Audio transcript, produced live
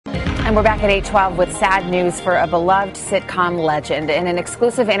And we're back at 8:12 with sad news for a beloved sitcom legend. In an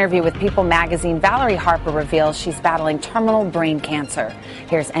exclusive interview with People magazine, Valerie Harper reveals she's battling terminal brain cancer.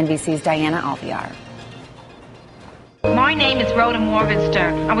 Here's NBC's Diana Alviar. My name is Rhoda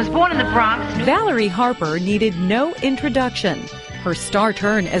Morgenstern. I was born in the Bronx. Valerie Harper needed no introduction. Her star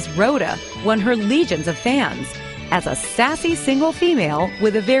turn as Rhoda won her legions of fans. As a sassy single female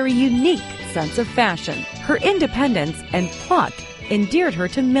with a very unique sense of fashion, her independence and pluck endeared her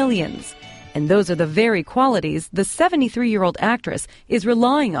to millions. And those are the very qualities the 73-year-old actress is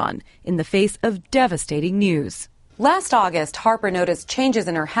relying on in the face of devastating news. Last August, Harper noticed changes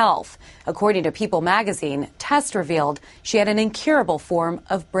in her health. According to People magazine, tests revealed she had an incurable form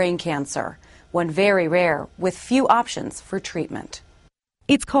of brain cancer, one very rare with few options for treatment.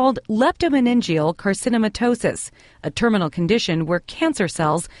 It's called leptomeningeal carcinomatosis, a terminal condition where cancer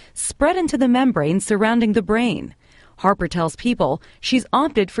cells spread into the membrane surrounding the brain. Harper tells People she's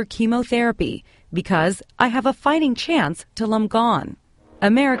opted for chemotherapy because I have a fighting chance till I'm gone.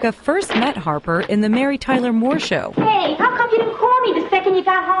 America first met Harper in the Mary Tyler Moore Show. Hey, how come you didn't call me the second you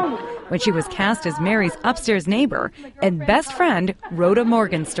got home? When she was cast as Mary's upstairs neighbor and best friend, Rhoda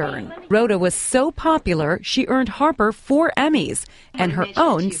Morgenstern. Rhoda was so popular, she earned Harper 4 Emmys and her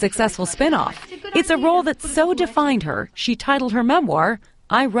own successful spin-off. It's a role that so defined her, she titled her memoir,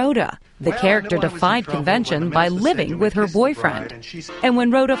 I, Rhoda. The character defied convention by living with her boyfriend. And when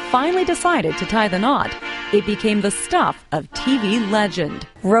Rhoda finally decided to tie the knot, it became the stuff of TV legend.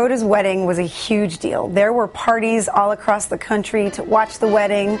 Rhoda's wedding was a huge deal. There were parties all across the country to watch the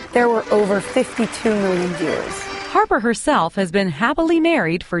wedding. There were over 52 million viewers. Harper herself has been happily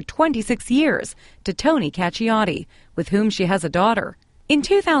married for 26 years to Tony Cacchiotti, with whom she has a daughter. In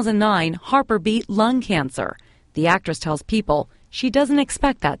 2009, Harper beat lung cancer. The actress tells People she doesn't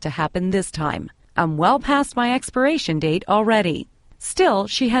expect that to happen this time. I'm well past my expiration date already. Still,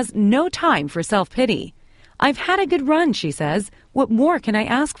 she has no time for self-pity. I've had a good run, she says. What more can I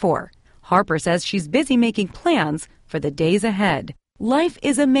ask for? Harper says she's busy making plans for the days ahead. Life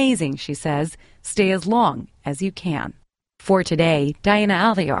is amazing, she says. Stay as long as you can. For today, Diana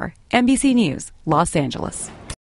Alviar, NBC News, Los Angeles.